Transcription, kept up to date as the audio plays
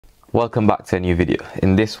Welcome back to a new video.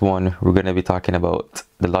 In this one, we're going to be talking about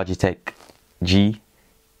the Logitech G305.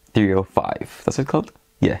 That's what it's called?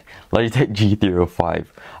 Yeah, Logitech G305.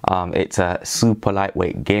 It's a super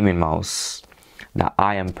lightweight gaming mouse that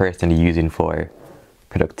I am personally using for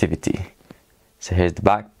productivity. So here's the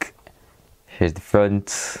back, here's the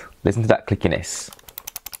front. Listen to that clickiness.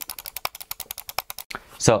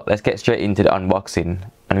 So let's get straight into the unboxing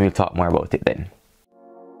and we'll talk more about it then.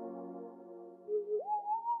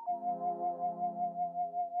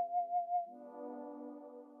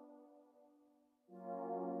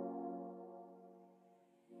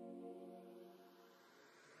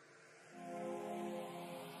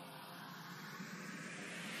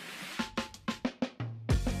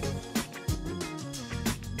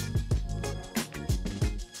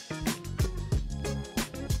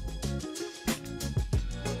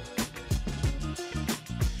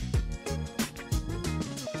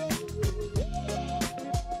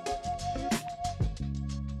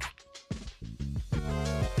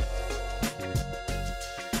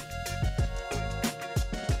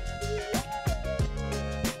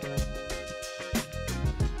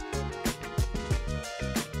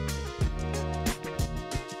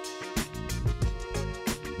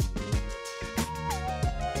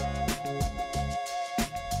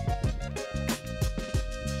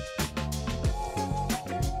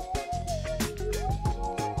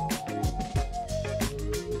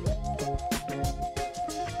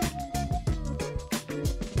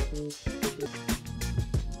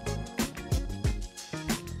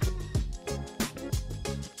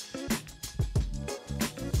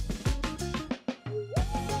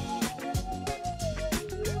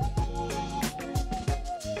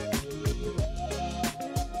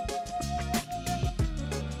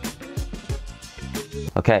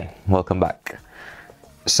 Okay, welcome back.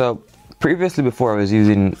 So previously, before, I was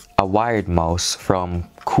using a wired mouse from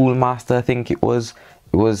Coolmaster, I think it was.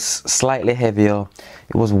 It was slightly heavier,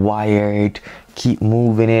 it was wired, keep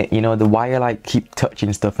moving it, you know, the wire like keep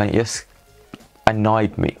touching stuff and it just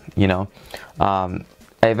annoyed me, you know. I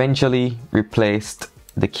eventually replaced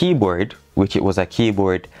the keyboard, which it was a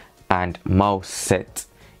keyboard and mouse set.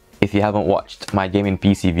 If you haven't watched my gaming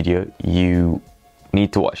PC video, you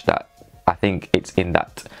need to watch that. I think it's in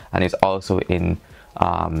that, and it's also in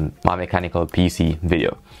my mechanical PC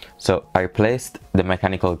video. So I replaced the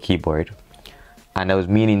mechanical keyboard and I was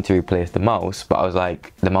meaning to replace the mouse, but I was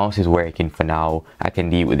like, the mouse is working for now, I can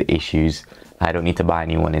deal with the issues, I don't need to buy a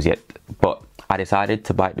new one as yet. But I decided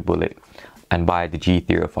to bite the bullet and buy the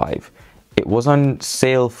G305. It was on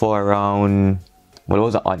sale for around, well, it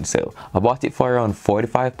wasn't on sale, I bought it for around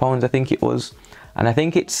 £45 I think it was, and I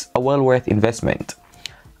think it's a well worth investment.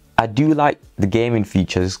 I do like the gaming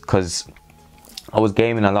features because I was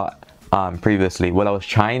gaming a lot previously. Well, I was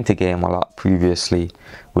trying to game a lot previously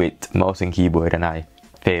with mouse and keyboard and I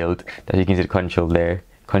failed. As you can see the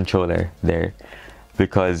controller there,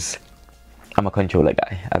 because I'm a controller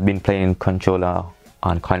guy. I've been playing controller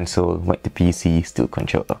on console, went to PC, still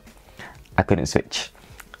controller. I couldn't switch.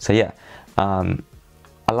 So yeah, I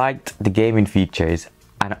liked the gaming features,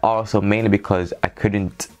 and also mainly because I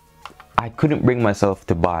couldn't bring myself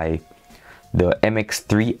to buy the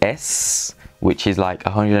MX3S, which is like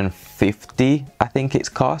 150 I think it's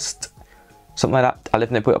cost, something like that. I'll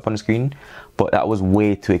definitely put it up on the screen, but that was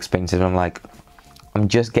way too expensive. I'm like, I'm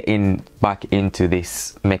just getting back into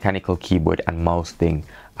this mechanical keyboard and mouse thing.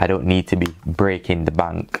 I don't need to be breaking the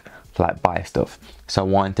bank to like buy stuff. So I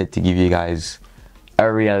wanted to give you guys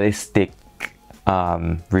a realistic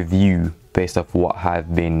review based off what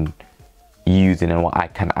I've been using and what I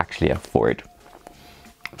can actually afford.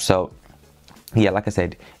 So yeah, like I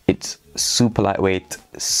said, it's super lightweight,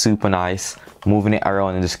 super nice. Moving it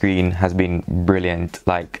around on the screen has been brilliant.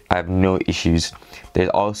 Like, I have no issues. There's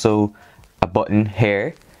also a button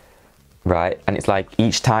here, right, and it's like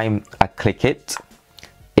each time I click it,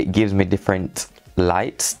 it gives me different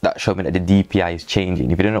lights that show me that the DPI is changing.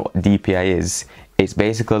 If you don't know what DPI is, it's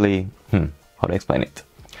basically how do I explain it?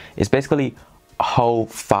 It's basically how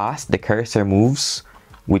fast the cursor moves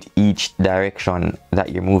with each direction that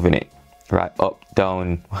you're moving it, right? Up,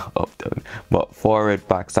 down, but forward,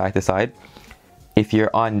 back, side to side. If you're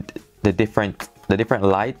on the different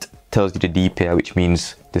light tells you the DPI, which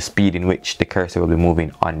means the speed in which the cursor will be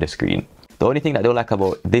moving on the screen. The only thing that I don't like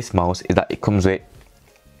about this mouse is that it comes with,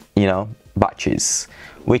 you know, batteries,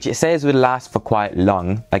 which it says will last for quite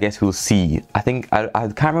long. I guess we'll see. I think I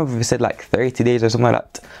can't remember if it said like 30 days or something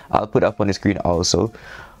like that. I'll put it up on the screen also,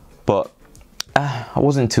 but I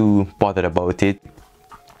wasn't too bothered about it.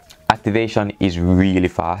 Activation is really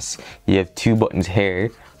fast. You have two buttons here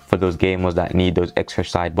for those gamers that need those extra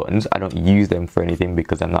side buttons. I don't use them for anything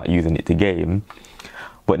because I'm not using it to game.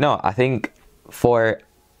 But no, I think for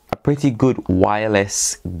a pretty good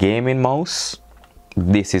wireless gaming mouse,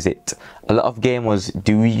 this is it. A lot of gamers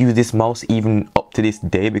do use this mouse even up to this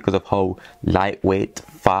day because of how lightweight,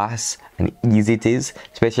 fast and easy it is,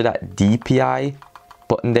 especially that DPI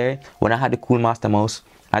button there. When I had the Cool Master mouse,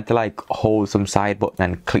 I had to like hold some side button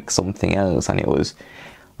and click something else, and it was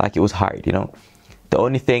hard, you know. The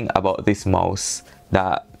only thing about this mouse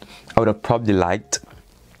that I would have probably liked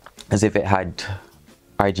is if it had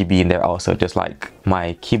RGB in there also, just like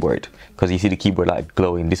my keyboard, because you see the keyboard like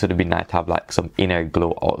glowing. This would have been nice to have like some inner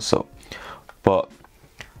glow also. But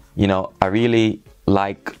you know, I really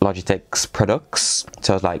like Logitech's products,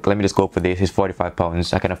 so I was like, let me just go for this. It's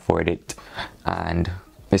 £45, I can afford it and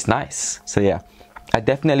it's nice. So yeah, I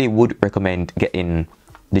definitely would recommend getting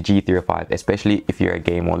the G305, especially if you're a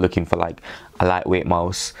gamer looking for like a lightweight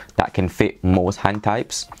mouse that can fit most hand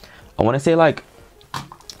types. I want to say like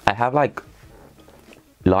I have like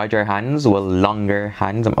larger hands, well, longer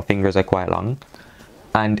hands, and my fingers are quite long,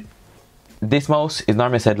 and this mouse is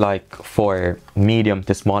normally said like for medium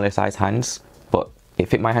to smaller size hands, but it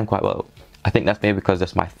fit my hand quite well. I think that's maybe because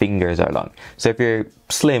just my fingers are long. So if you're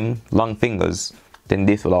slim, long fingers, then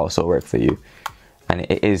this will also work for you. And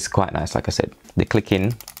it is quite nice, like I said. The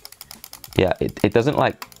clicking, yeah, it doesn't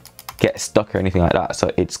like get stuck or anything like that,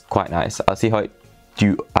 so it's quite nice. I see how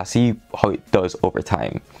it does over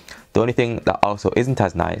time. The only thing that also isn't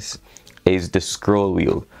as nice is the scroll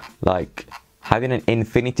wheel. Like having an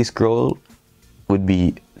infinity scroll would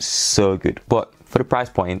be so good, but for the price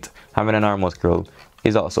point, having a normal scroll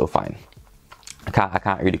is also fine. I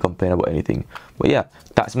can't really complain about anything. But yeah,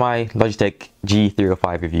 that's my Logitech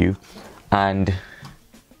G305 review, and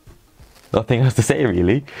nothing else to say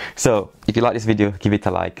really. So if you like this video, give it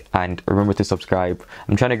a like and remember to subscribe.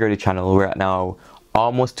 I'm trying to grow the channel. We're at now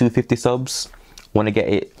almost 250 subs. Want to get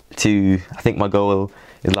it to, I think my goal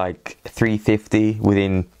is like 350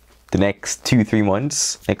 within the next 2-3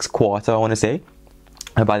 months, next quarter I want to say.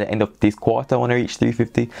 And by the end of this quarter I want to reach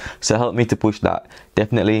 350, so help me to push that.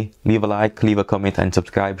 Definitely leave a like, leave a comment and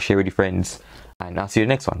subscribe, share with your friends, and I'll see you in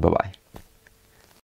the next one. Bye bye.